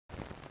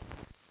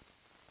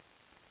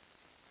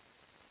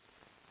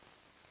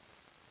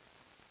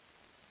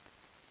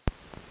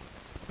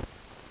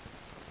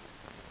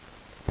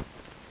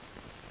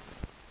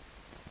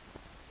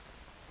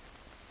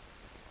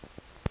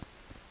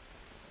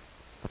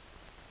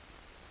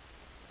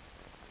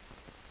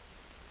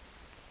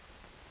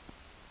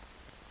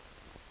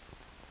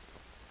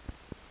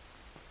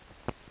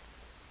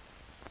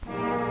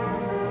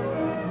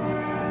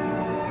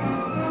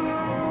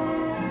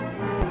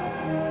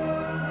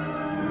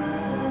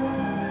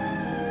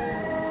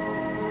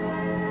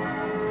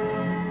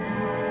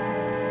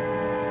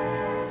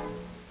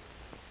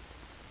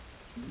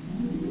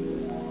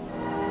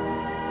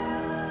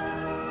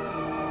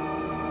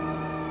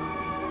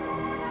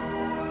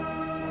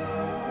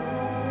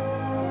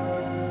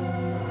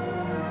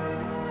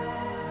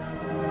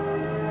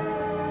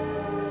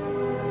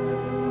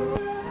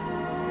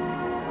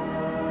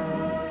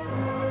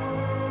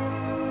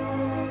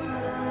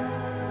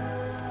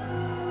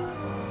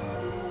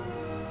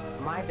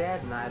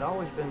Dad and I had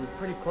always been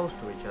pretty close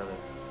to each other.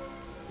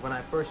 When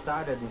I first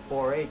started in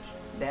 4-H,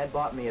 Dad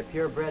bought me a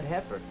purebred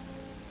heifer.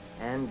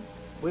 And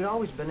we'd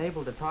always been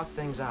able to talk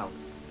things out,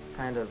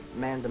 kind of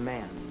man to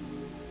man.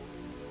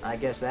 I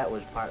guess that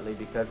was partly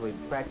because we'd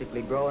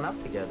practically grown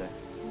up together.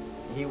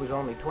 He was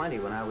only 20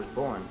 when I was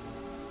born.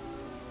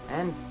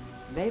 And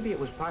maybe it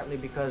was partly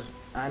because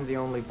I'm the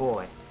only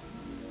boy.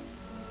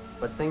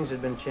 But things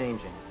had been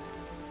changing.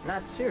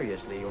 Not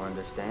seriously, you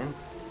understand,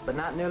 but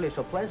not nearly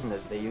so pleasant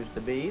as they used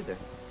to be either.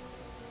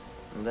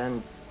 And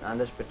then, on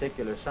this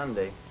particular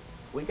Sunday,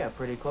 we got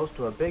pretty close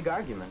to a big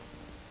argument.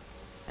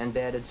 And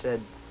Dad had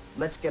said,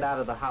 let's get out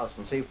of the house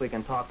and see if we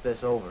can talk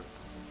this over.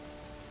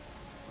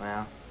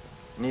 Well,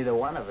 neither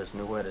one of us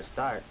knew where to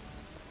start,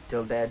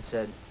 till Dad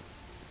said,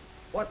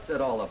 "What's it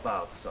all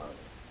about, son?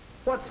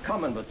 What's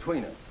coming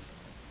between us?"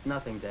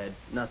 "Nothing, Dad,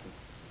 nothing."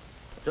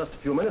 Just a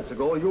few minutes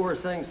ago, you were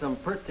saying some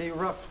pretty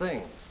rough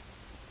things.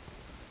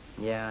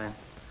 Yeah,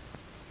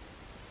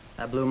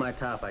 I blew my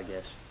top, I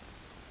guess.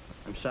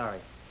 I'm sorry.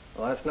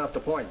 Well, that's not the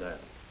point, then.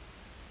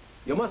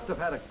 You must have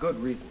had a good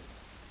reason.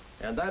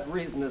 And that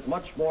reason is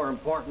much more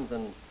important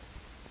than,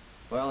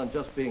 well, than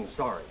just being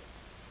sorry.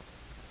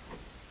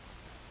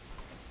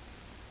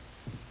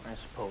 I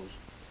suppose.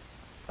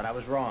 But I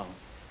was wrong.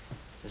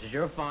 This is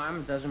your farm.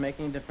 It doesn't make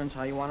any difference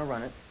how you want to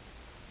run it.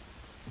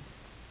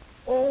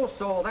 Oh,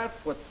 so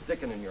that's what's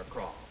sticking in your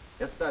craw.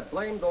 It's that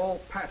blamed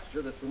old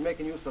pasture that's been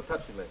making you so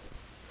touchy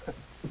lately.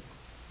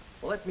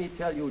 Well, let me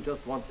tell you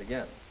just once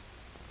again.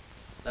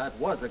 That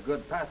was a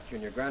good pasture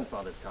in your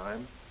grandfather's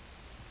time.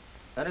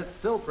 And it's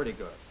still pretty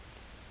good.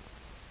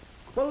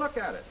 Well, look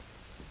at it.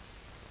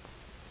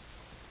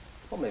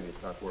 Well, maybe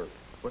it's not worth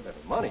putting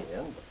any money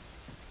in, but...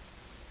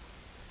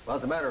 Well,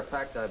 as a matter of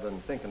fact, I've been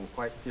thinking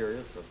quite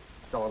serious of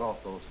selling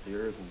off those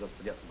steers and just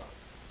forgetting about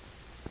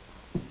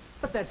it.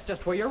 But that's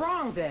just where you're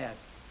wrong, Dad.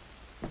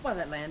 Well,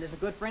 that land isn't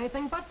good for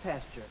anything but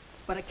pasture.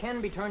 But it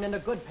can be turned into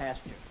good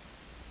pasture.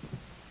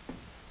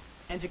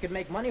 And you could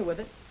make money with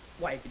it.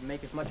 Why, you could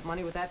make as much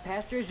money with that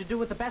pasture as you do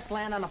with the best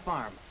land on a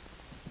farm.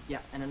 Yeah,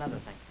 and another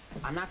thing.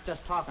 I'm not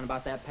just talking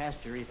about that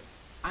pasture either.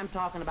 I'm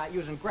talking about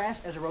using grass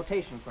as a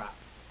rotation crop.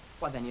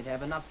 Well, then you'd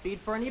have enough feed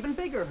for an even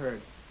bigger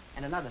herd.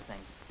 And another thing,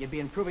 you'd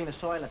be improving the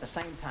soil at the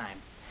same time.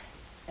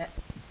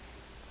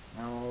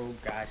 Oh,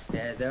 gosh,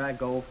 Dad, there I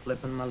go,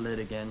 flipping my lid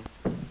again.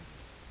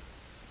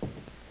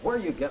 Where are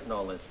you getting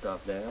all this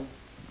stuff, Dan?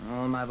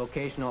 Oh, my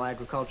vocational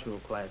agricultural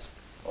class.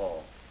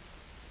 Oh.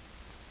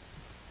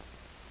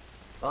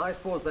 Well, I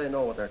suppose they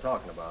know what they're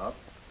talking about.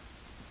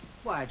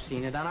 Well, I've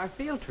seen it on our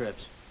field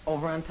trips,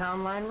 over on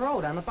Town Line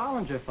Road on the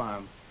Bollinger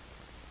farm.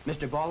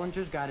 Mr.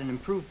 Bollinger's got an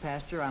improved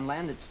pasture on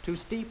land that's too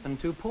steep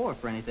and too poor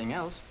for anything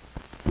else.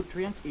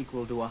 Nutrients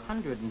equal to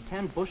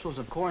 110 bushels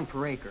of corn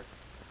per acre.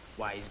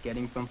 Why, he's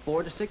getting from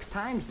 4 to 6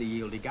 times the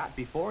yield he got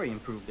before he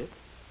improved it.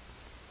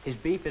 His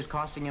beef is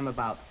costing him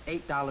about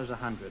 $8 a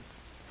hundred.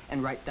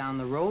 And right down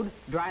the road,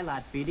 dry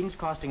lot feeding's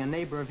costing a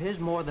neighbor of his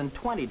more than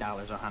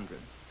 $20 a hundred.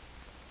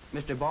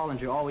 Mr.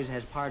 Bollinger always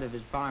has part of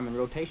his farm in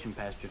rotation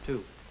pasture,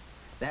 too.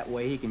 That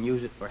way he can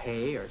use it for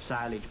hay or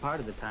silage part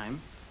of the time,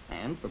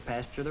 and for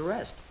pasture the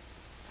rest.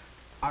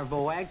 Our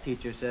VOAG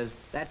teacher says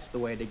that's the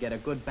way to get a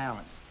good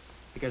balance,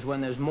 because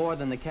when there's more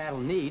than the cattle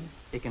need,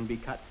 it can be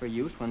cut for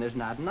use when there's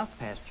not enough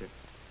pasture.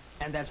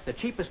 And that's the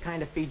cheapest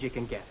kind of feed you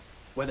can get,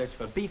 whether it's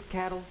for beef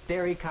cattle,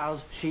 dairy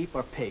cows, sheep,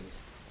 or pigs.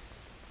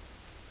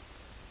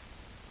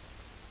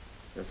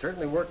 You're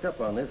certainly worked up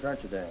on this,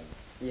 aren't you, Dan?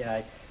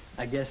 Yeah,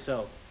 I guess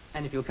so.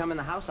 And if you'll come in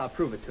the house, I'll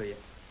prove it to you.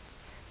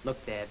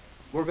 Look, Dad,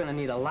 we're going to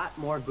need a lot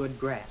more good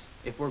grass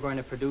if we're going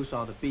to produce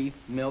all the beef,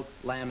 milk,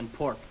 lamb, and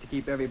pork to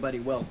keep everybody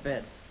well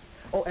fed.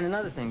 Oh, and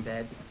another thing,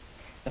 Dad.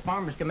 The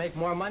farmers can make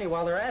more money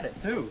while they're at it,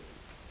 too.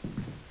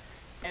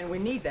 And we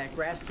need that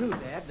grass, too,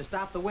 Dad, to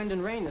stop the wind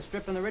and rain that's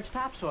stripping the rich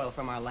topsoil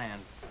from our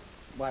land.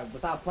 Why,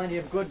 without plenty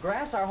of good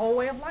grass, our whole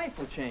way of life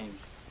will change.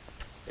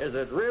 Is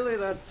it really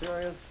that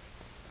serious?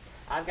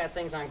 I've got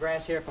things on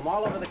grass here from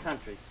all over the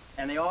country,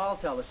 and they all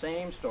tell the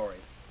same story.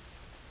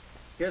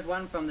 Here's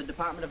one from the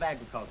Department of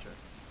Agriculture.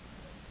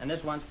 And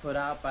this one's put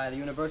out by the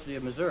University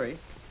of Missouri.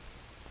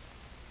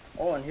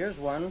 Oh, and here's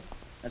one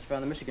that's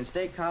from the Michigan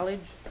State College.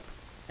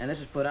 And this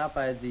is put out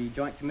by the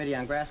Joint Committee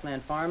on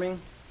Grassland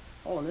Farming.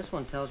 Oh, and this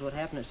one tells what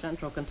happened at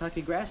Central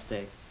Kentucky Grass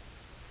Day.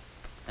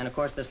 And, of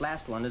course, this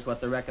last one is what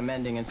they're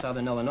recommending in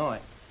southern Illinois.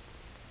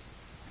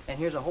 And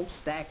here's a whole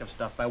stack of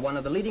stuff by one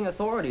of the leading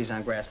authorities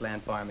on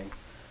grassland farming.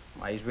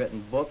 Why, he's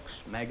written books,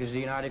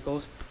 magazine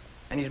articles,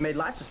 and he's made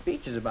lots of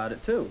speeches about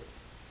it, too.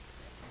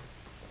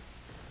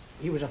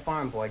 He was a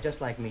farm boy, just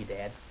like me,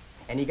 Dad.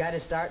 And he got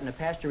his start in a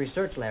pasture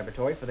research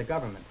laboratory for the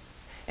government.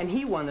 And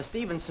he won the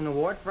Stevenson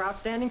Award for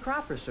outstanding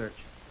crop research.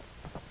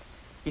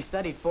 He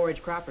studied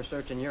forage crop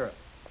research in Europe.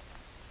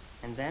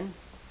 And then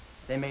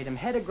they made him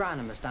head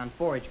agronomist on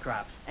forage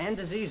crops and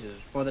diseases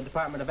for the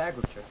Department of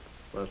Agriculture.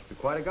 Must be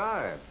quite a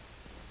guy.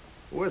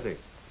 Who is he?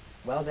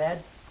 Well,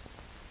 Dad,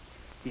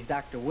 he's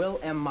Dr. Will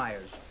M.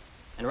 Myers.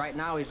 And right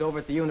now he's over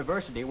at the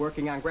university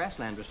working on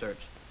grassland research.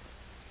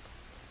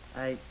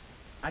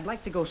 I'd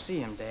like to go see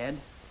him, Dad.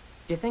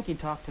 Do you think he'd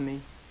talk to me?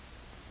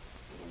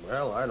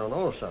 Well, I don't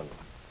know, son.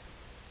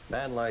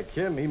 Man like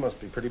him, he must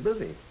be pretty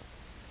busy.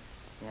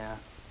 Yeah.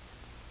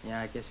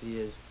 Yeah, I guess he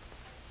is.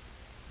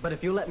 But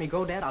if you let me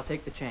go, Dad, I'll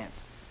take the chance.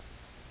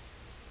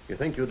 You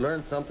think you'd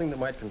learn something that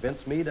might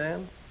convince me,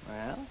 Dan?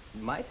 Well,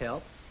 it might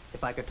help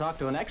if I could talk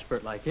to an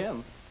expert like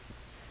him.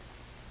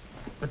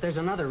 But there's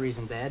another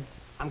reason, Dad.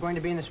 I'm going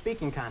to be in the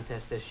speaking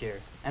contest this year,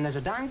 and there's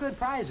a darn good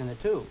prize in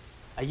it, too.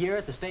 A year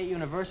at the State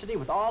University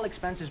with all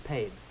expenses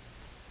paid.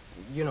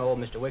 You know old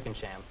Mr.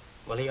 Wickensham.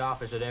 Well, he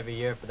offers it every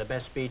year for the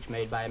best speech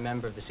made by a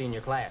member of the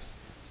senior class.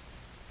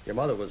 Your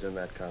mother was in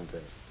that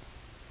contest.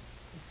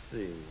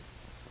 Let's see.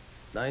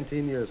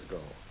 19 years ago.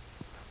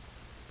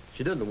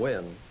 She didn't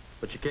win,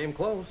 but she came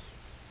close.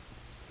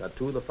 Got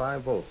 2 of the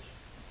 5 votes.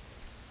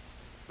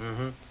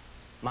 Mm-hmm.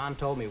 Mom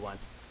told me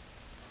once.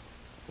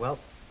 Well,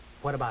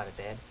 what about it,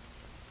 Dad?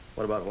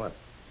 What about what?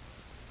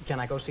 Can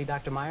I go see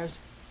Dr. Myers?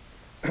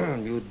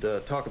 You'd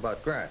talk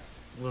about grass.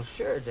 Well,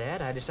 sure,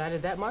 Dad. I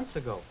decided that months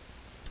ago.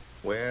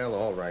 Well,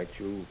 all right.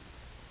 You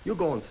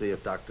go and see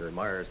if Dr.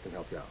 Myers can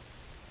help you out.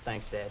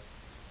 Thanks, Dad.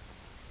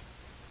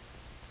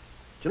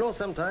 Do you know,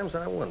 sometimes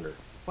I wonder.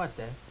 What,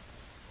 Dad?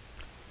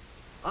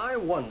 I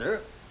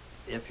wonder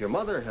if your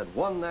mother had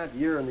won that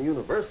year in the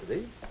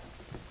university,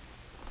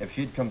 if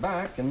she'd come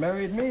back and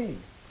married me.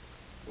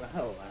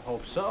 Well, I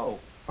hope so.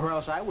 Or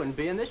else I wouldn't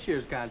be in this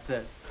year's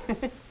contest.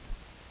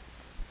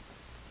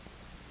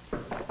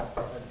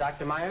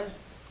 Dr. Myers?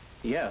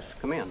 Yes,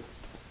 come in.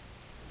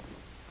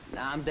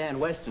 I'm Dan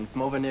Weston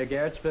from over near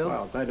Garrettsville.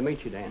 Well, glad to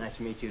meet you, Dan. Nice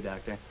to meet you,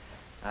 Doctor.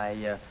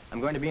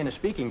 I'm going to be in a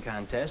speaking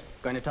contest,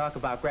 going to talk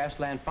about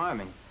grassland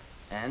farming.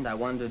 And I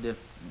wondered if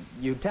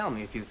you'd tell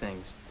me a few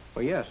things.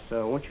 Well, yes,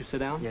 won't you sit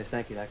down? Yes,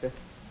 thank you, Doctor.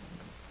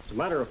 As a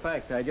matter of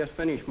fact, I just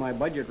finished my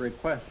budget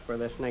request for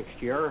this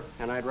next year,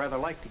 and I'd rather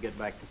like to get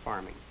back to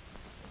farming.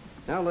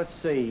 Now, let's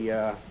see.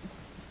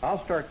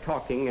 I'll start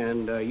talking,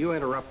 and you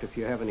interrupt if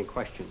you have any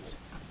questions.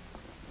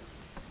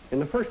 In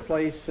the first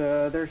place,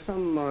 there's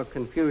some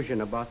confusion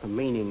about the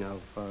meaning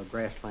of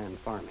grassland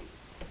farming.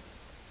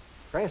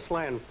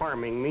 Grassland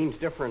farming means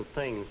different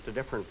things to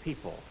different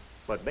people,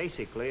 but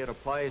basically it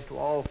applies to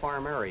all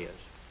farm areas.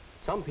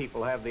 Some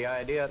people have the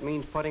idea it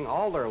means putting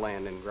all their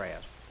land in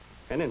grass,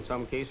 and in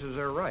some cases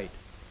they're right.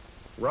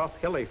 Rough,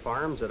 hilly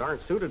farms that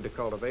aren't suited to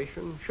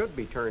cultivation should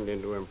be turned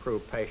into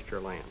improved pasture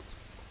lands.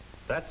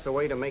 That's the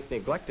way to make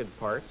neglected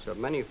parts of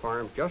many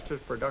farms just as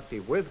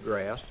productive with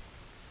grass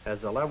as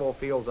the level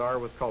fields are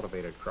with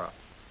cultivated crops.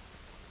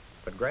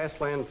 But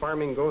grassland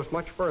farming goes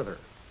much further.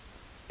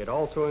 It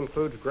also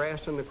includes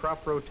grass in the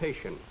crop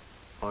rotation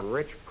on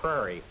rich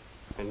prairie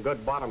and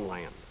good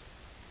bottomlands.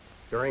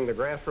 During the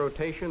grass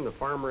rotation, the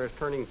farmer is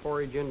turning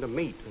forage into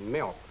meat and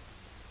milk.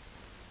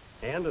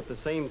 And at the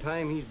same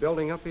time, he's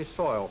building up his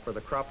soil for the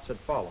crops that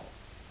follow.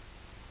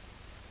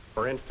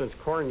 For instance,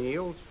 corn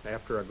yields,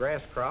 after a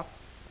grass crop,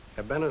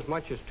 have been as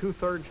much as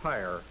 2/3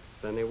 higher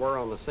than they were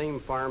on the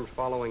same farms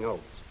following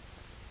oats.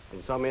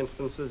 In some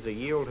instances, the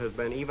yield has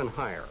been even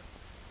higher.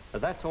 Now,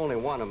 that's only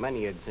one of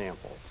many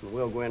examples, and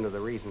we'll go into the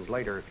reasons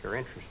later if you're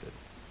interested.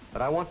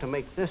 But I want to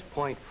make this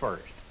point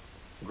first.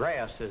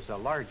 Grass is the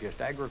largest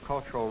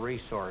agricultural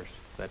resource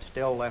that's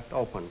still left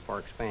open for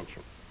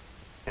expansion.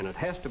 And it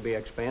has to be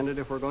expanded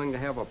if we're going to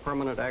have a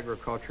permanent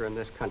agriculture in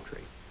this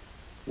country.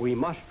 We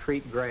must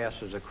treat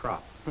grass as a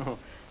crop.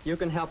 You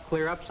can help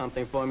clear up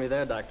something for me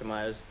there, Dr.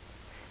 Myers.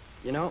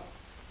 You know,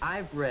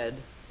 I've read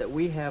that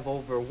we have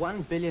over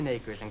 1 billion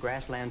acres in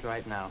grasslands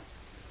right now.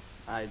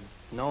 I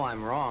know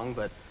I'm wrong,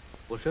 but,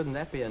 well, shouldn't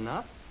that be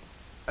enough?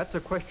 That's a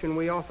question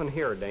we often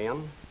hear,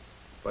 Dan.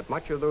 But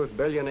much of those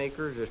billion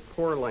acres is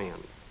poor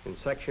land in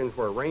sections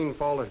where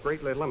rainfall is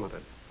greatly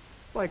limited,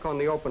 like on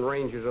the open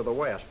ranges of the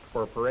West,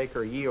 where per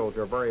acre yields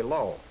are very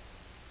low.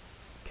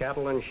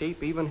 Cattle and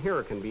sheep, even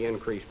here, can be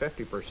increased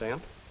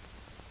 50%.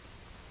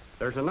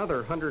 There's another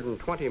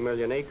 120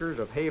 million acres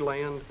of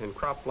hayland and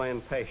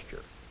cropland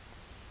pasture,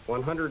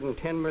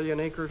 110 million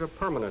acres of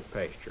permanent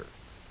pasture,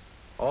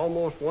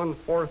 almost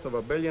 1/4 of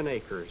a billion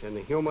acres in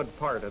the humid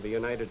part of the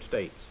United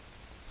States,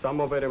 some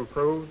of it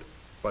improved,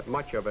 but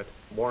much of it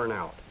worn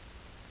out.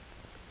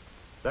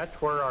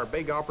 That's where our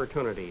big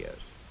opportunity is.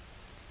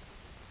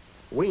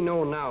 We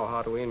know now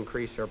how to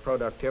increase our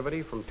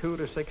productivity from 2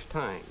 to 6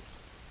 times.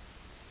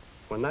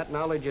 When that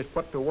knowledge is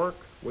put to work,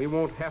 we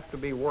won't have to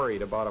be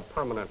worried about a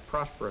permanent,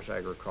 prosperous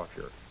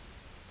agriculture,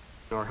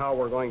 nor how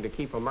we're going to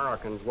keep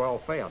Americans well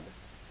fed.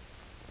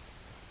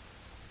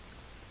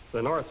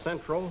 The north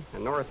central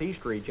and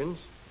northeast regions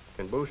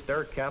can boost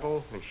their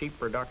cattle and sheep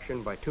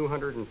production by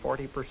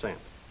 240%.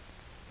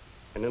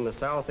 And in the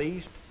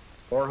southeast,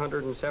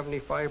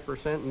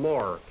 475%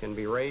 more can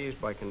be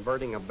raised by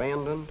converting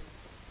abandoned,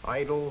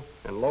 idle,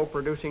 and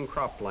low-producing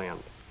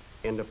cropland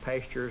into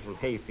pastures and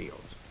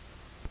hayfields.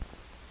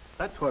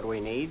 That's what we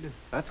need.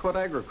 That's what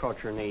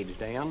agriculture needs,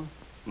 Dan.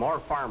 More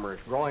farmers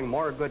growing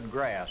more good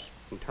grass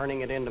and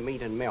turning it into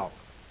meat and milk.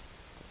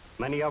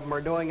 Many of them are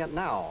doing it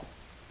now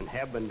and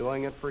have been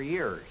doing it for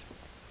years.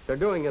 They're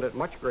doing it at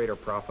much greater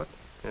profit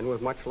and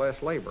with much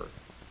less labor.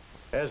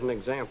 As an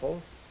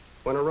example,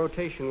 when a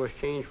rotation was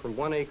changed from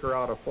 1 acre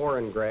out of 4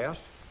 in grass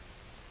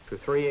to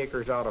 3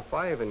 acres out of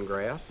 5 in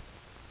grass,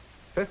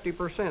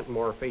 50%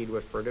 more feed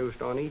was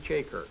produced on each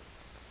acre,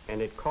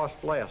 and it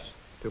cost less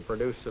to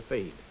produce the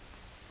feed.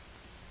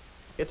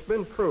 It's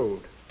been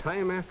proved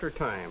time after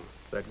time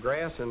that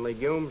grass and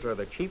legumes are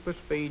the cheapest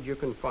feed you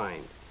can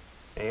find,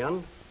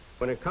 and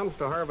when it comes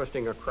to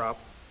harvesting a crop,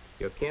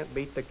 you can't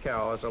beat the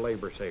cow as a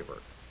labor saver.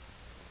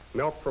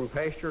 Milk from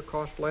pasture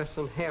costs less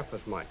than half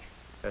as much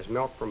as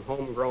milk from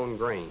homegrown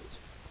grains.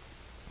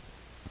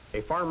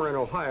 A farmer in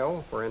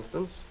Ohio, for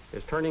instance,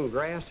 is turning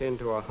grass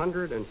into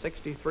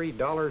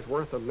 $163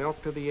 worth of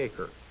milk to the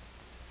acre,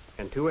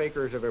 and 2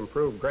 acres of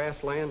improved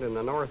grassland in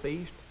the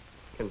Northeast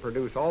can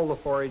produce all the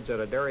forage that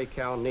a dairy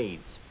cow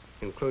needs,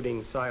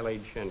 including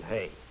silage and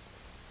hay.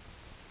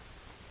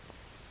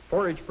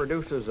 Forage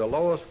produces the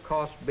lowest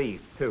cost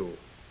beef, too.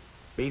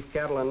 Beef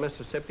cattle in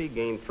Mississippi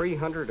gained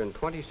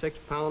 326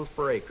 pounds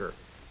per acre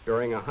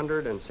during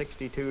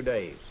 162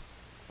 days,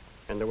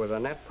 and there was a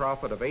net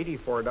profit of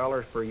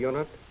 $84 per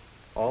unit,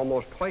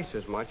 almost twice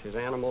as much as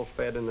animals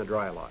fed in the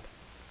dry lot.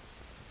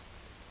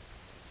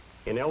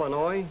 In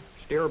Illinois,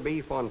 steer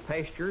beef on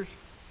pastures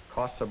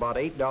costs about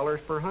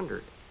 $8 per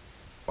hundred,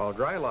 while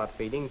dry lot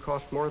feeding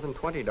costs more than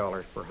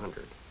 $20 per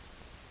hundred.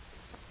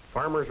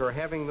 Farmers are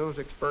having those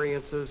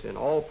experiences in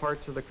all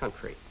parts of the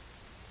country,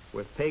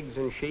 with pigs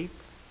and sheep,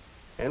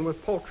 and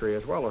with poultry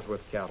as well as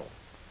with cattle.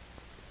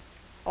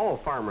 All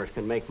farmers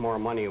can make more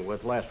money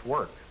with less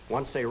work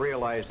once they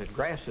realize that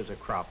grass is a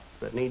crop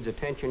that needs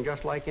attention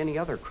just like any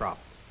other crop.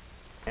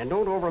 And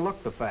don't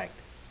overlook the fact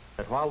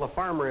that while the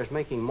farmer is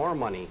making more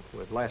money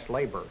with less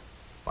labor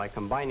by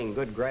combining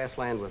good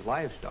grassland with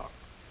livestock,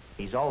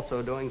 he's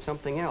also doing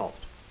something else.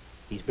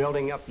 He's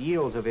building up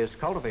yields of his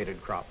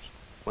cultivated crops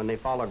when they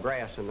follow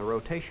grass in the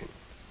rotation.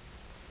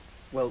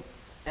 Well,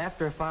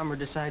 after a farmer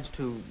decides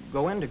to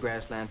go into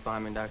grassland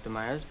farming, Dr.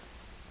 Myers,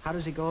 how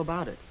does he go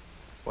about it?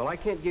 Well, I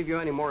can't give you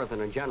any more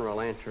than a general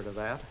answer to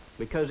that,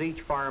 because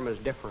each farm is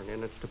different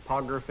in its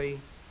topography,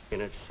 in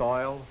its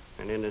soil,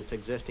 and in its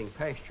existing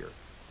pasture.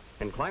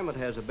 And climate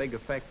has a big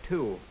effect,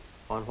 too,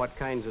 on what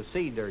kinds of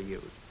seed they're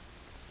used.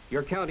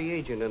 Your county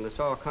agent and the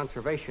soil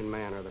conservation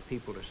man are the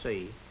people to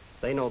see.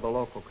 They know the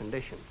local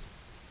conditions.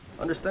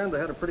 Understand they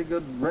had a pretty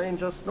good rain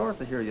just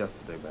north of here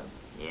yesterday, Ben.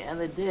 Yeah,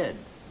 they did.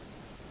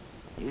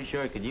 You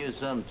sure could use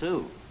some,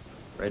 too.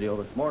 Radio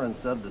this morning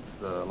said it's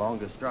the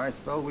longest dry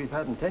spell we've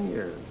had in 10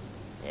 years.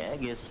 Yeah, I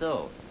guess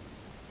so.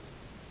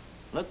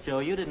 Look, Joe,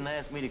 you didn't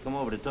ask me to come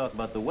over to talk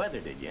about the weather,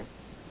 did you?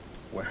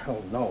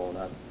 Well, no,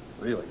 not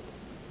really.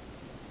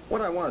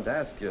 What I wanted to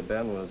ask you,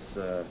 Ben, was,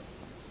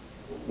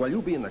 well,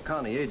 you being the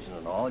county agent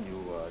and all,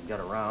 you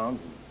get around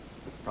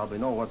and probably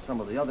know what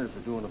some of the others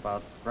are doing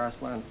about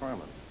grassland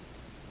farming.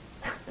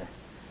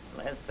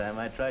 Last time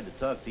I tried to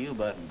talk to you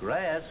about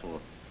grass,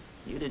 well,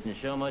 you didn't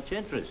show much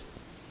interest.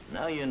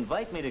 Now you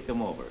invite me to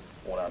come over.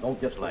 Well, now,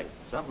 don't get Like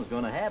something's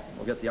going to happen.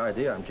 Don't get the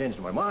idea I'm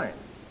changing my mind.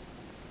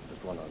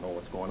 Just want to know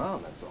what's going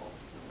on, that's all.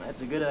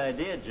 That's a good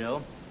idea,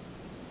 Joe.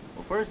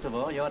 Well, first of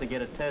all, you ought to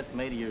get a test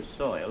made of your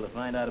soil to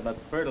find out about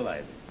the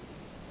fertilizer.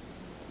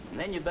 And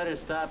then you better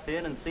stop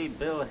in and see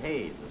Bill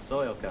Hayes, the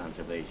soil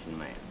conservation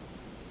man.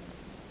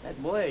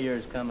 That boy of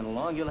yours coming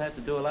along, you'll have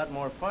to do a lot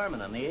more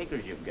farming on the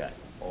acres you've got.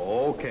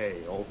 Okay.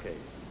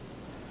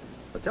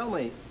 But tell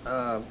me,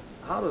 how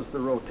does the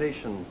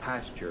rotation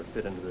pasture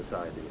fit into this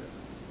idea?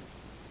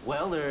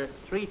 Well, there are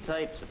 3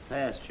 types of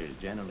pastures,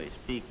 generally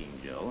speaking,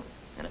 Joe,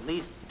 and at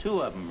least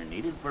 2 of them are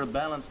needed for a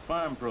balanced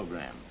farm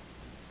program.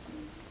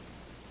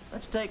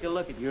 Let's take a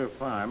look at your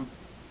farm,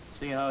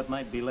 see how it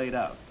might be laid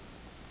out.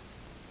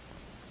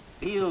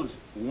 Fields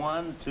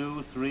 1,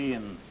 2, 3,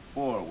 and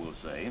 4, we'll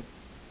say,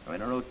 are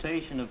in a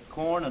rotation of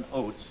corn and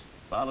oats,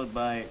 followed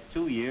by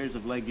 2 years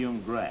of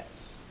legume grass.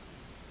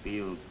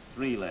 Field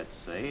 3, let's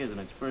say, is in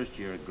its first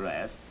year of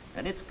grass,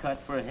 and it's cut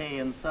for hay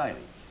and silage.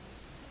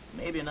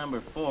 Maybe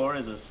number 4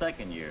 is a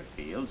second-year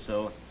field,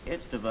 so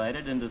it's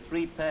divided into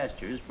 3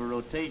 pastures for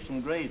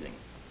rotation grazing.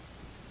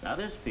 Now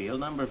this field,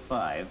 number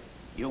 5,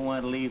 you'll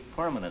want to leave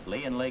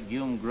permanently in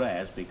legume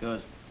grass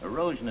because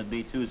erosion would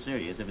be too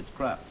serious if it's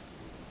cropped.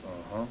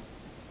 Uh-huh.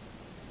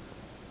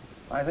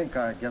 I think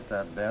I get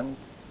that, Ben.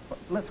 But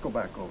let's go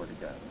back over it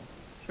again.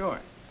 Sure.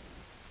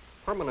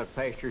 Permanent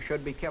pasture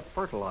should be kept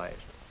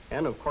fertilized,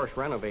 and of course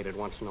renovated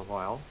once in a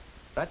while.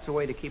 That's the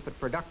way to keep it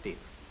productive.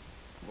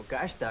 Well,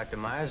 gosh, Dr.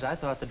 Myers, I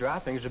thought the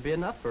droppings would be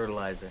enough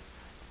fertilizer.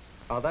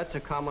 That's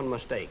a common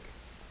mistake.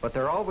 But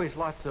there are always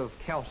lots of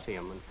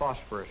calcium and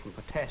phosphorus and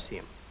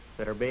potassium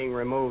that are being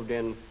removed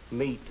in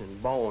meat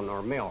and bone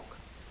or milk.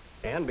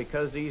 And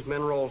because these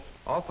minerals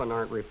often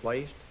aren't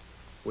replaced,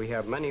 we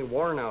have many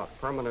worn-out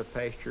permanent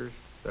pastures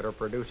that are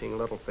producing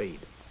little feed.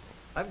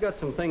 I've got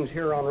some things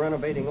here on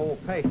renovating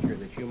old pasture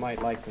that you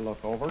might like to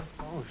look over.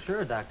 Oh,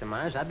 sure, Dr.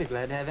 Myers. I'd be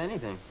glad to have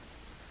anything.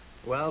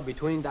 Well,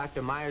 between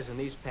Dr. Myers and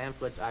these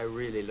pamphlets, I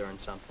really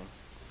learned something.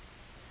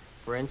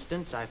 For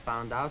instance, I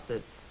found out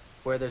that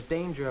where there's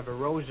danger of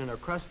erosion or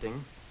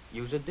crusting,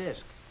 use a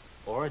disc,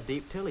 or a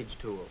deep tillage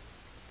tool,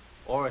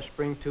 or a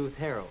spring-tooth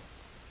harrow.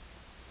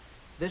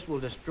 This will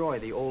destroy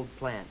the old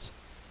plants,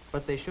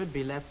 but they should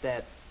be left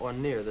at or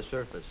near the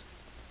surface.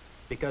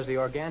 because the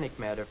organic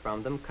matter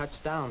from them cuts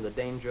down the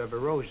danger of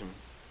erosion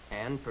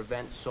and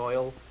prevents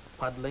soil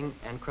puddling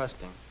and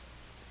crusting.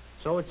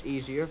 So it's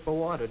easier for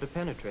water to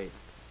penetrate,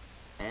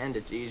 and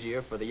it's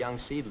easier for the young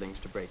seedlings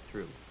to break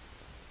through.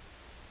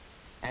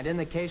 And in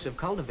the case of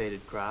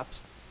cultivated crops,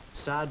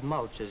 sod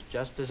mulch is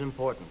just as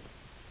important.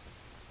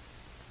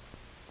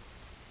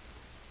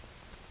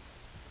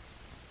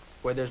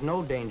 Where there's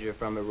no danger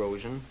from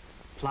erosion,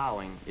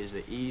 plowing is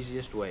the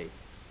easiest way.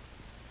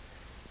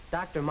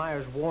 Dr.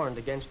 Myers warned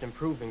against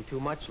improving too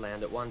much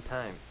land at one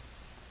time.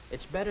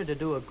 It's better to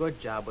do a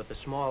good job with a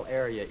small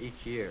area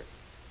each year.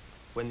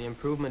 When the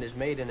improvement is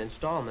made in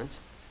installments,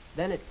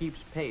 then it keeps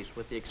pace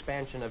with the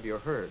expansion of your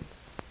herd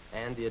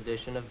and the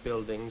addition of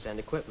buildings and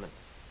equipment.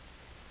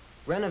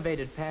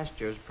 Renovated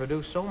pastures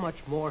produce so much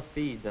more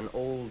feed than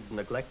old,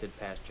 neglected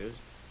pastures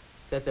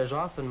that there's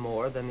often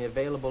more than the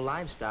available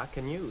livestock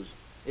can use,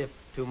 if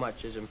too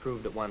much is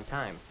improved at one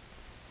time.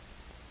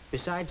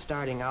 Besides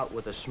starting out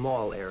with a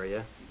small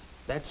area,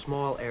 that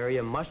small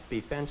area must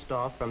be fenced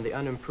off from the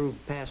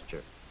unimproved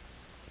pasture.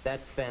 That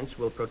fence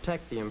will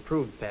protect the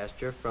improved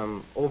pasture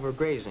from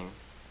overgrazing,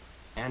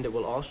 and it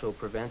will also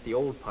prevent the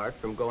old part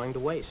from going to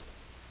waste.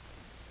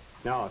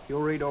 Now, if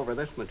you'll read over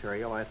this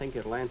material, I think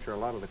it'll answer a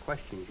lot of the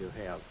questions you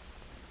have.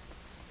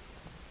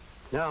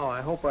 Now,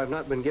 I hope I've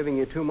not been giving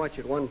you too much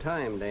at one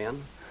time,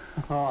 Dan.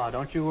 Oh,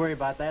 don't you worry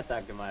about that,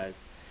 Dr. Myers.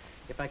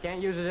 If I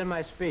can't use it in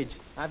my speech,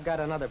 I've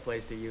got another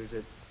place to use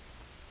it.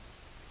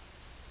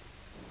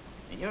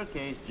 In your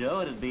case,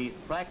 Joe, it'd be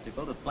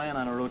practical to plan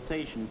on a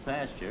rotation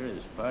pasture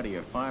as part of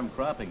your farm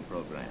cropping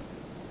program.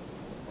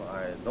 Well,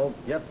 I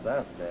don't get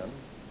that, then.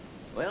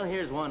 Well,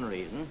 here's one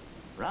reason.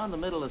 Around the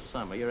middle of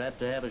summer, you're apt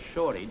to have a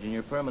shortage in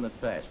your permanent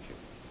pasture.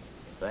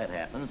 If that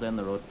happens, then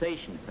the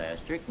rotation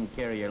pasture can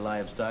carry your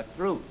livestock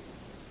through.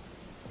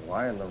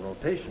 Why in the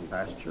rotation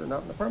pasture,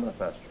 not in the permanent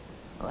pasture?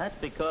 Well, that's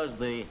because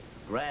the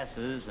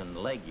grasses and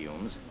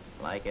legumes,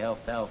 like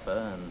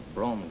alfalfa and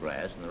brome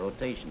grass in the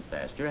rotation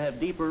pasture, have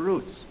deeper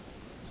roots.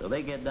 So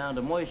they get down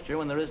to moisture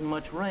when there isn't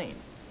much rain.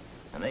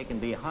 And they can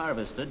be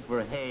harvested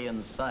for hay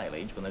and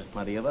silage when there's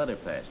plenty of other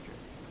pasture.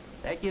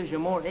 That gives you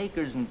more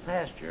acres in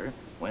pasture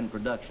when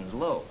production's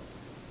low.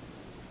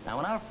 Now,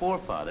 when our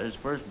forefathers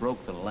first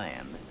broke the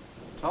land,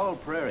 tall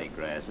prairie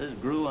grasses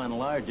grew on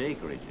large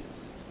acreages.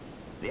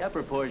 The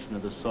upper portion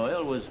of the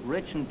soil was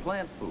rich in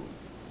plant food,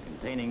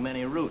 containing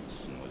many roots,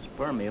 and was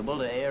permeable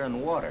to air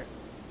and water.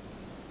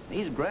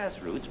 These grass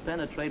roots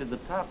penetrated the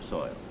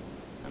topsoil,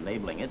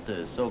 enabling it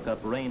to soak up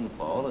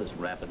rainfall as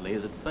rapidly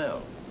as it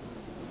fell.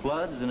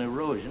 Floods and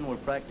erosion were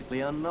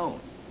practically unknown.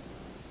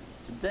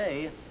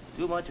 Today,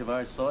 too much of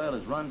our soil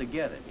has run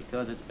together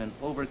because it's been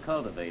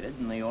overcultivated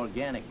and the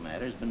organic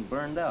matter's been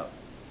burned out.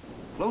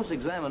 Close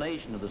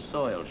examination of the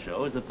soil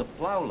shows that the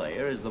plow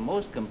layer is the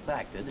most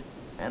compacted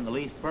and the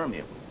least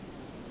permeable.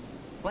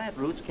 Plant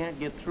roots can't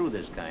get through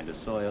this kind of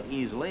soil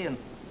easily, and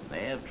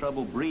they have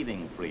trouble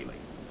breathing freely.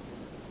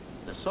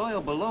 The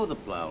soil below the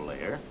plow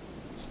layer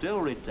still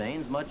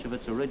retains much of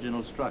its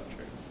original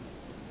structure.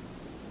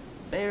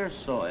 Bare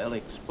soil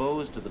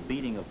exposed to the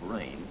beating of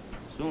rain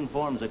soon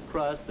forms a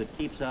crust that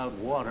keeps out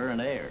water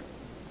and air.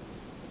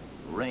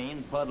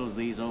 Rain puddles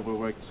these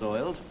overworked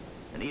soils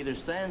and either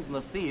stands in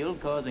the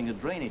field causing a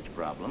drainage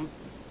problem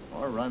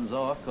or runs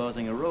off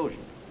causing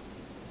erosion.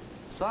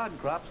 Sod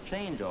crops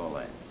change all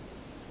that.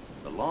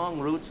 The long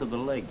roots of the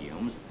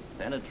legumes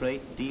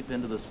penetrate deep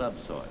into the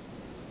subsoil,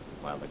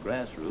 while the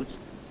grass roots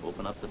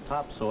open up the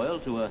topsoil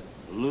to a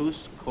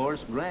loose,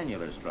 coarse,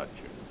 granular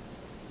structure.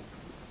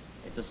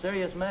 It's a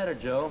serious matter,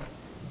 Joe,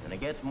 and it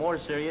gets more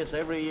serious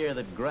every year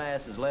that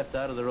grass is left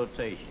out of the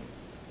rotation.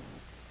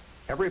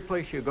 Every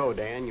place you go,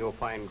 Dan, you'll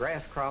find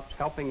grass crops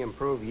helping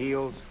improve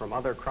yields from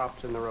other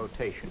crops in the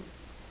rotation.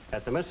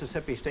 At the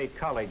Mississippi State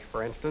College,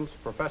 for instance,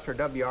 Professor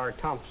W.R.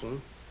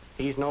 Thompson,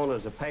 he's known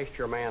as a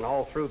pasture man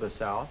all through the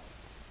South,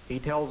 he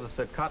tells us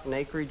that cotton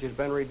acreage has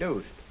been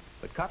reduced,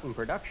 but cotton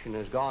production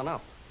has gone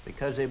up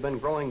because they've been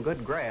growing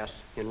good grass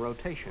in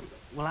rotation.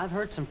 Well, I've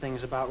heard some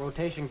things about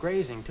rotation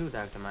grazing, too,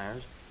 Dr.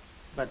 Myers,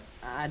 but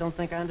I don't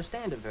think I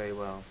understand it very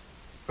well.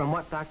 From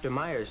what Dr.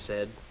 Myers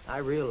said, I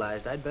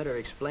realized I'd better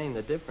explain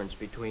the difference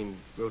between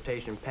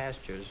rotation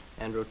pastures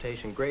and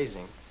rotation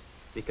grazing,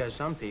 because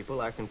some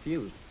people are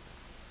confused.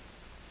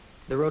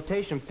 The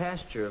rotation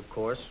pasture, of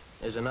course,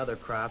 is another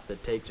crop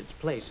that takes its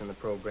place in the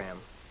program,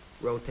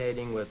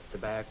 rotating with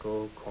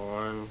tobacco,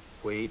 corn,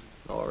 wheat,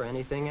 or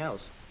anything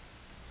else.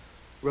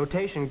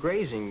 Rotation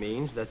grazing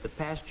means that the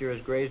pasture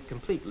is grazed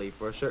completely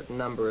for a certain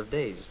number of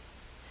days,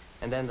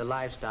 and then the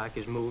livestock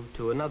is moved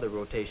to another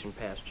rotation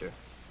pasture,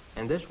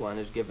 and this one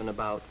is given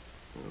about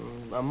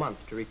a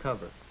month to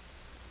recover.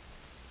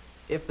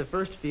 If the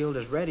first field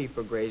is ready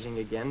for grazing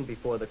again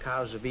before the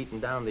cows have eaten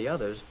down the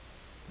others,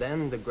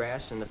 then the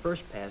grass in the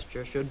first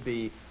pasture should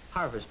be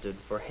harvested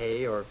for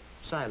hay or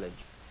silage.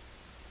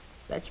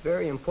 That's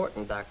very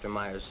important, Dr.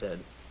 Myers said,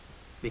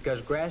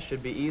 because grass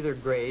should be either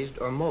grazed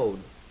or mowed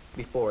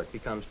before it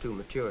becomes too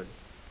matured.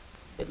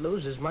 It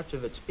loses much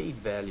of its feed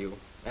value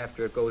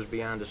after it goes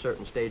beyond a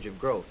certain stage of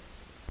growth.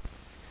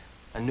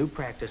 A new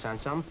practice on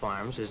some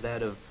farms is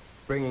that of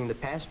bringing the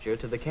pasture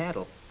to the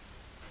cattle.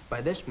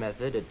 By this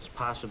method, it's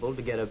possible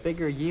to get a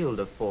bigger yield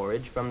of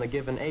forage from the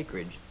given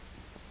acreage.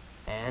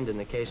 And in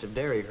the case of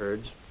dairy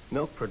herds,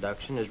 milk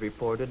production is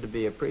reported to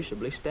be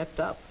appreciably stepped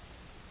up.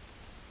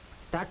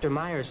 Dr.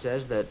 Meyer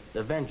says that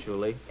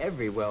eventually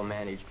every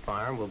well-managed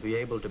farm will be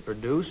able to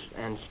produce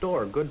and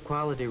store good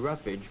quality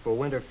roughage for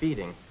winter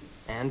feeding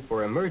and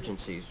for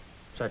emergencies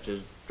such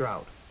as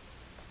drought.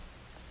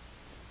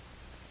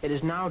 It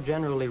is now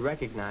generally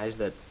recognized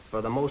that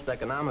for the most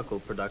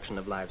economical production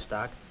of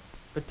livestock,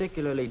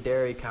 particularly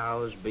dairy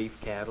cows, beef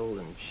cattle,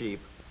 and sheep,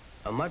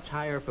 a much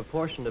higher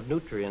proportion of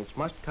nutrients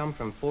must come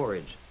from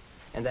forage,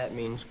 and that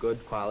means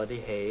good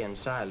quality hay and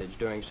silage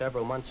during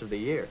several months of the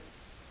year.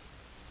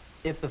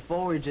 If the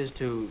forage is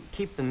to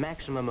keep the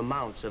maximum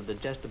amounts of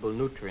digestible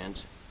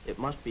nutrients, it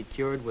must be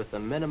cured with the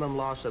minimum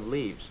loss of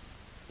leaves,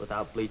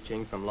 without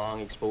bleaching from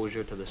long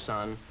exposure to the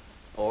sun,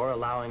 or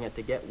allowing it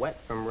to get wet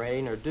from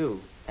rain or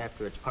dew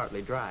after it's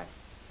partly dry.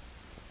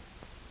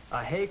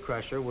 A hay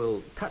crusher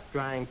will cut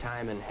drying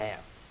time in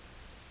half.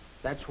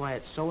 That's why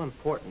it's so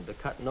important to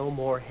cut no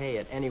more hay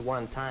at any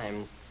one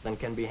time than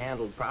can be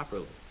handled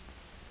properly.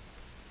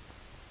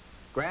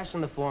 Grass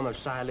in the form of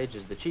silage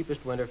is the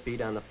cheapest winter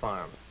feed on the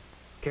farm.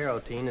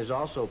 Carotene is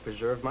also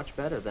preserved much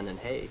better than in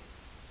hay.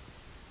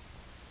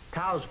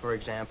 Cows, for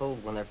example,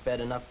 when they're fed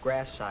enough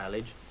grass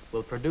silage,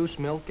 will produce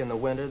milk in the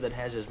winter that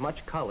has as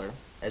much color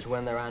as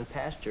when they're on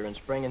pasture in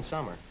spring and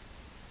summer.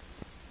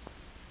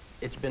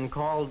 It's been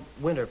called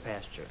winter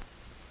pasture.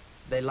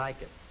 They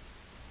like it.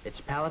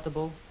 It's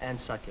palatable and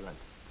succulent.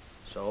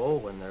 So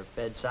when they're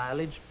fed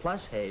silage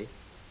plus hay,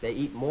 they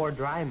eat more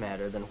dry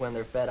matter than when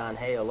they're fed on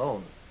hay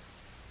alone.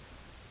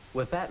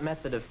 With that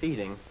method of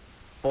feeding,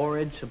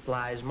 forage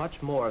supplies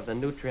much more of the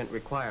nutrient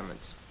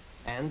requirements,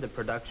 and the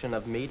production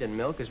of meat and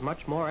milk is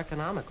much more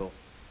economical.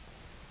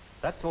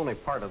 That's only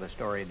part of the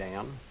story,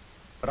 Dan,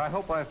 but I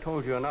hope I've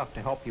told you enough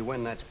to help you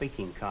win that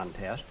speaking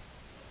contest.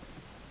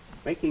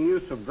 Making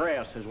use of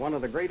grass is one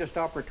of the greatest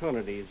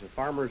opportunities the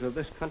farmers of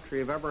this country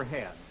have ever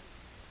had.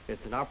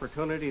 It's an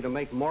opportunity to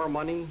make more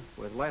money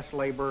with less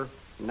labor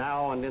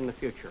now and in the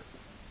future.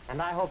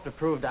 And I hope to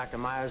prove, Dr.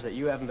 Myers, that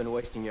you haven't been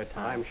wasting your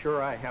time. I'm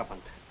sure I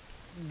haven't.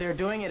 They're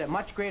doing it at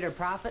much greater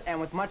profit and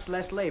with much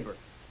less labor.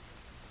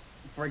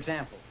 For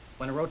example,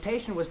 when a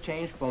rotation was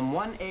changed from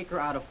 1 acre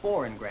out of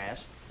 4 in grass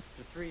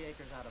to 3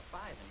 acres out of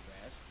 5 in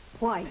grass,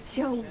 Why,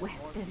 Joe 50% more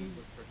Weston, feed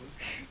was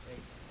produced on each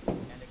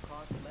acre, and it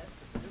cost less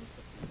to produce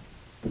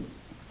the feed.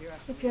 Here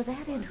I if you're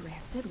that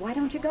interested, why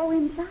don't you go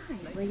inside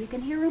where you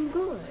can hear 'em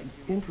good?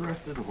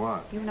 Interested in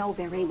what? You know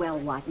very well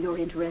what you're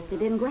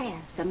interested in,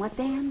 grass, and what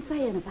Dan's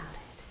saying about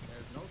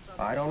it.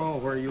 I don't know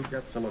where you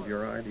get some of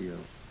your ideas.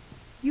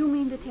 You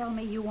mean to tell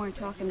me you weren't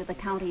talking to the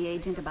county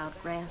agent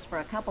about grass for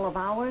a couple of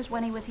hours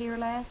when he was here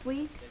last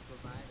week?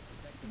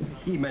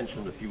 He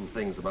mentioned a few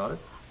things about it.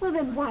 Well,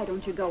 then why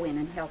don't you go in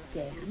and help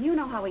Dan? You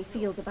know how he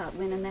feels about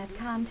winning that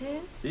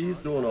contest. He's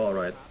doing all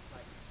right.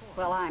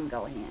 Well, I'm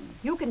going in.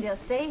 You can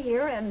just stay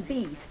here and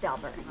be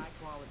stubborn.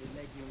 High-quality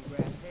legume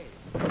grass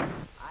hay.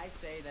 I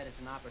say that it's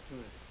an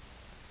opportunity.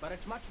 But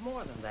it's much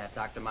more than that,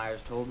 Dr.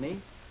 Myers told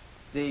me.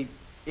 The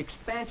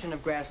expansion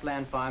of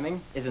grassland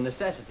farming is a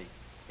necessity.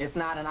 It's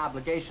not an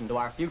obligation to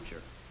our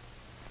future.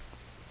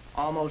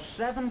 Almost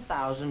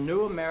 7,000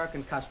 new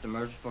American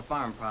customers for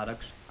farm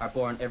products are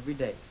born every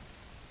day.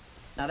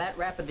 Now that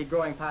rapidly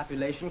growing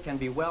population can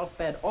be well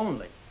fed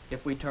only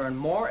if we turn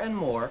more and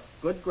more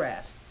good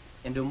grass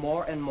into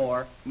more and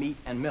more meat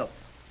and milk,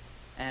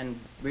 and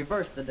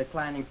reverse the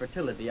declining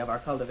fertility of our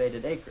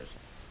cultivated acres.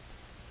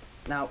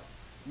 Now,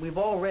 we've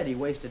already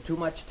wasted too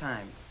much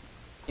time.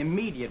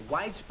 Immediate,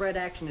 widespread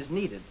action is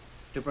needed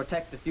to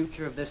protect the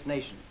future of this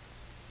nation,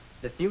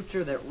 the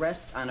future that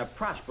rests on a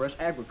prosperous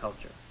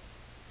agriculture.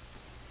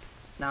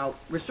 Now,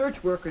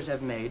 research workers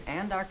have made,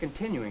 and are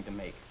continuing to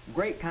make,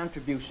 great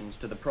contributions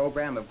to the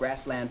program of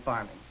grassland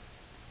farming.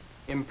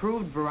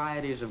 Improved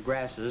varieties of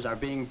grasses are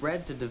being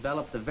bred to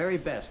develop the very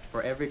best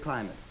for every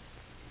climate.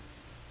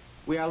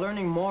 We are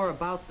learning more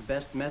about the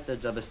best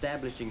methods of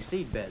establishing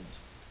seed beds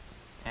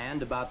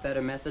and about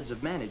better methods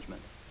of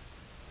management.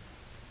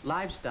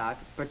 Livestock,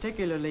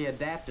 particularly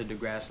adapted to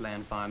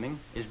grassland farming,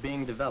 is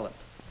being developed.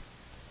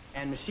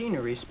 And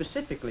machinery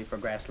specifically for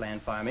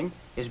grassland farming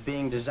is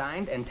being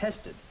designed and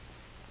tested.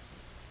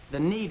 The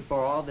need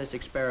for all this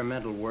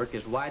experimental work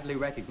is widely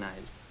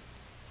recognized.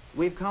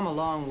 We've come a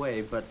long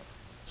way, but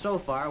so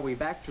far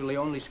we've actually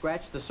only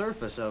scratched the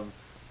surface of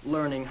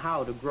learning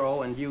how to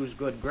grow and use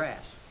good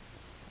grass.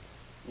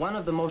 One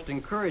of the most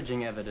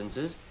encouraging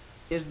evidences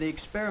is the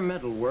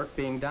experimental work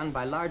being done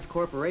by large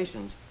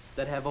corporations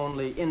that have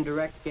only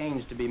indirect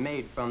gains to be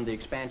made from the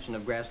expansion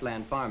of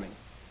grassland farming.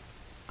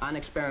 On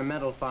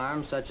experimental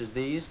farms such as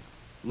these,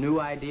 new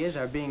ideas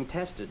are being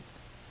tested,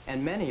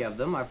 and many of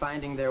them are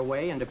finding their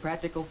way into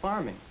practical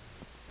farming.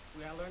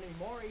 We are learning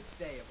more each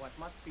day of what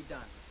must be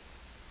done,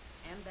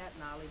 and that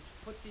knowledge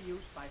put to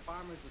use by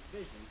farmers with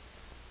vision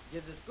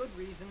gives us good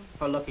reason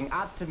for looking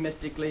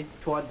optimistically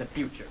toward the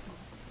future.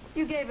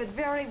 You gave it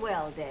very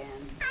well, Dan.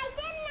 I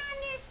didn't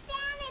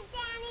understand it,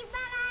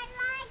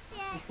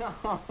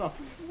 Dad.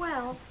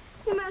 Well,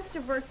 you must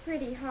have worked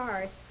pretty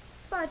hard,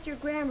 but your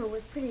grammar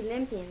was pretty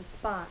limpy in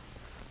spots.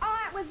 Oh,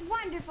 it was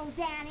wonderful,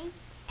 Danny.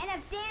 And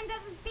if Dan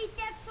doesn't beat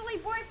that silly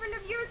boyfriend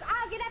of yours,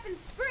 I'll get up and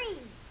scream.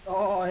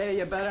 Oh, hey,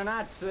 you better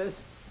not, sis.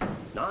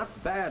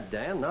 Not bad,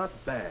 Dan, not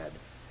bad.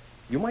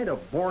 You might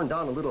have borne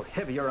down a little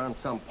heavier on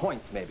some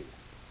points, maybe.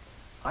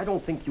 I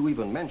don't think you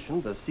even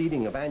mentioned the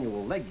seeding of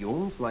annual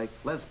legumes like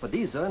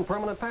lespedeza and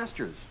permanent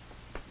pastures.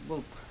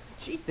 Well,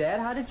 gee, Dad,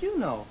 how did you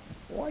know?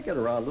 Oh, I get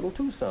around a little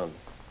too, son.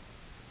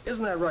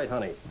 Isn't that right,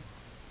 honey?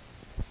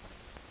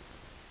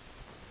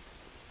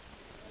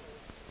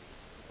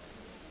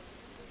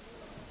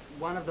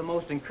 One of the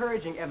most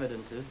encouraging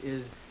evidences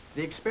is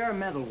the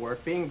experimental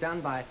work being done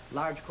by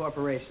large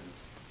corporations.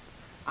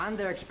 On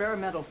their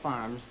experimental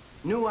farms,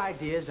 new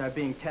ideas are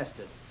being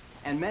tested,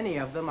 and many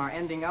of them are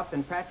ending up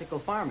in practical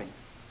farming.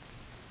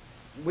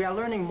 We are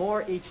learning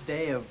more each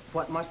day of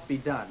what must be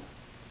done,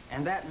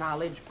 and that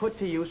knowledge put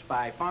to use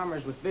by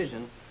farmers with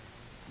vision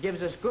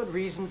gives us good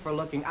reason for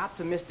looking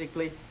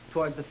optimistically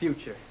toward the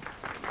future.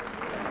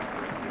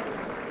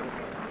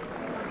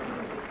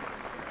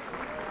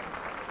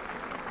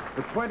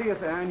 The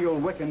 20th annual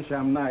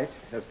Wickensham Night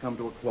has come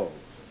to a close.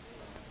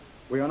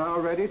 We are now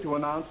ready to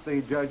announce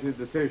the judge's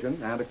decision,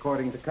 and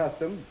according to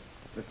custom,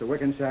 Mr.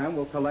 Wickensham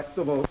will collect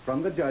the votes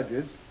from the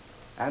judges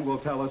and will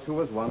tell us who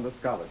has won the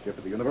scholarship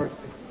at the university.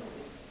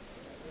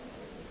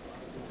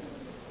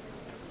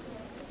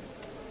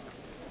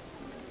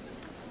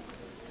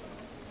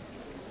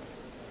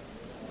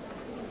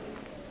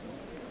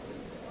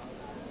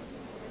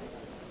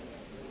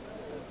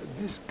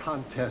 This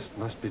contest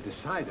must be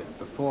decided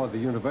before the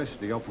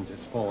university opens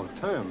its fall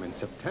term in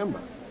September.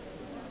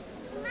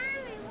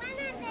 Mommy, when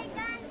are they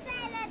going to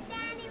say that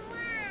Danny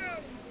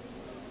won?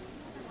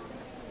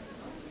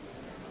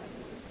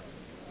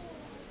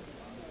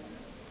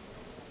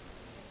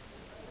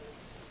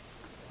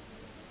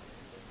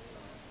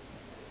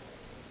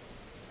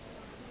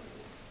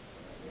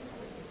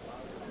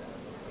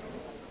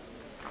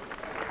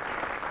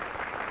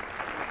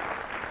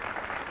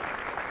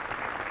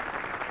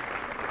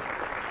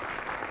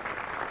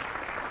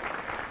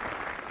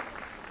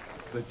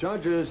 The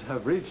judges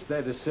have reached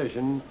their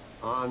decision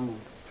on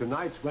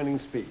tonight's winning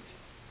speech.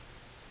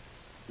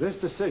 This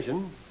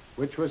decision,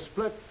 which was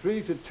split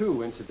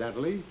 3-2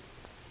 incidentally,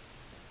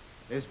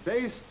 is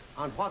based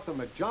on what the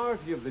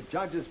majority of the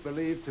judges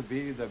believe to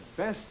be the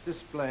best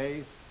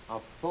display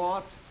of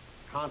thought,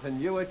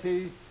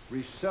 continuity,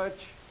 research,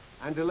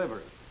 and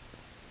delivery.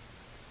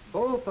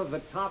 Both of the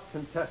top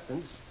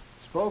contestants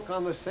spoke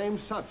on the same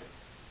subject,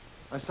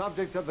 a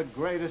subject of the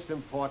greatest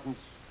importance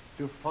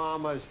to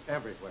farmers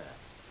everywhere.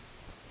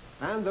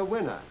 And the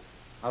winner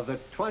of the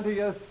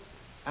 20th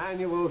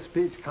annual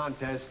speech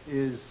contest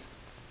is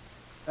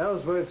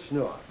Ellsworth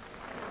Schnorr.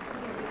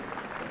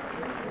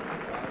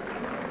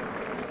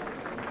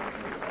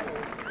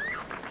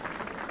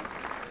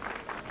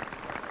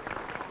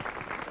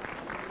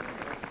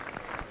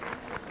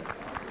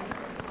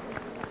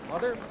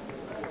 Mother,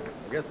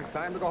 I guess it's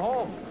time to go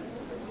home.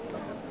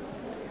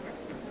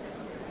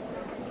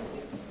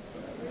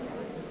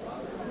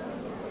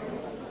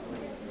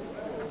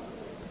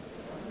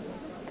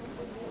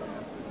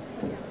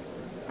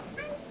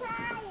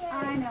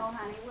 I know,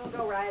 honey. We'll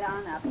go right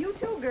on up. You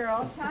too,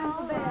 girls. Time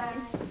for bed.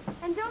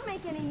 And don't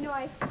make any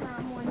noise,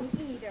 Tom, when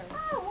you eat her.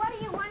 Oh, what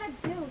do you want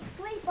to do?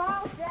 Sleep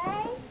all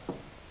day?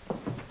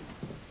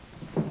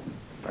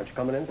 Aren't you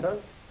coming in, son?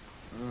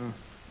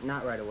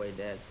 Not right away,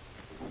 Dad.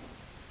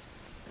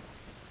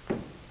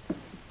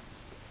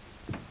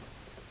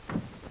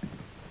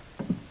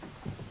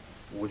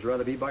 Would you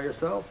rather be by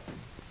yourself?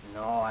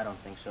 No, I don't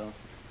think so.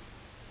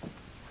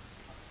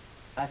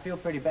 I feel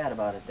pretty bad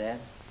about it, Dad.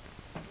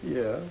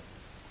 Yeah.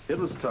 It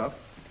was tough.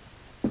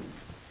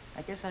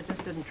 I guess I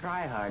just didn't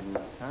try hard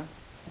enough, huh?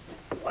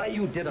 Why,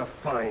 you did a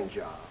fine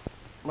job.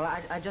 Well,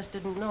 I just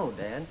didn't know,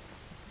 Dad.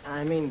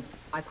 I mean,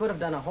 I could have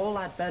done a whole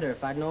lot better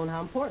if I'd known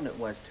how important it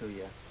was to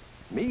you.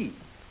 Me?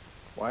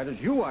 Why, it was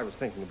you I was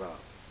thinking about.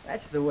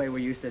 That's the way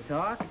we used to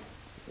talk.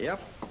 Yep.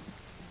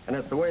 And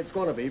that's the way it's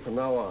going to be from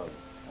now on.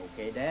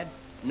 Okay, Dad?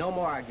 No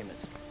more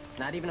arguments.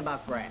 Not even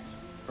about grass.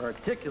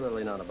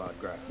 Particularly not about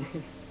grass.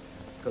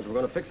 Because we're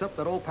going to fix up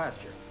that old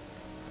pasture.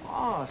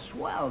 Oh,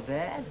 swell,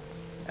 Dad.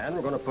 And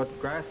we're going to put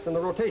grass in the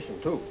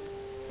rotation, too.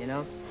 You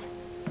know,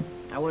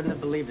 I wouldn't have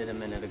believed it a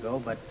minute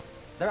ago, but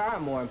there are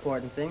more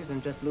important things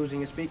than just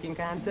losing a speaking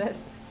contest.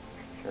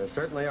 There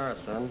certainly are,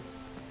 son.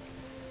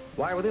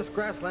 Why, with this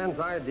Grassland's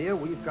idea,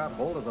 we've got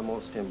hold of the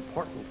most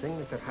important thing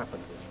that could happen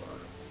to this farm.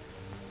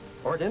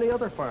 Or to any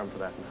other farm, for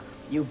that matter.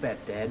 You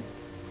bet, Dad.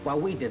 While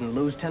we didn't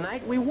lose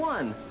tonight, we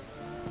won.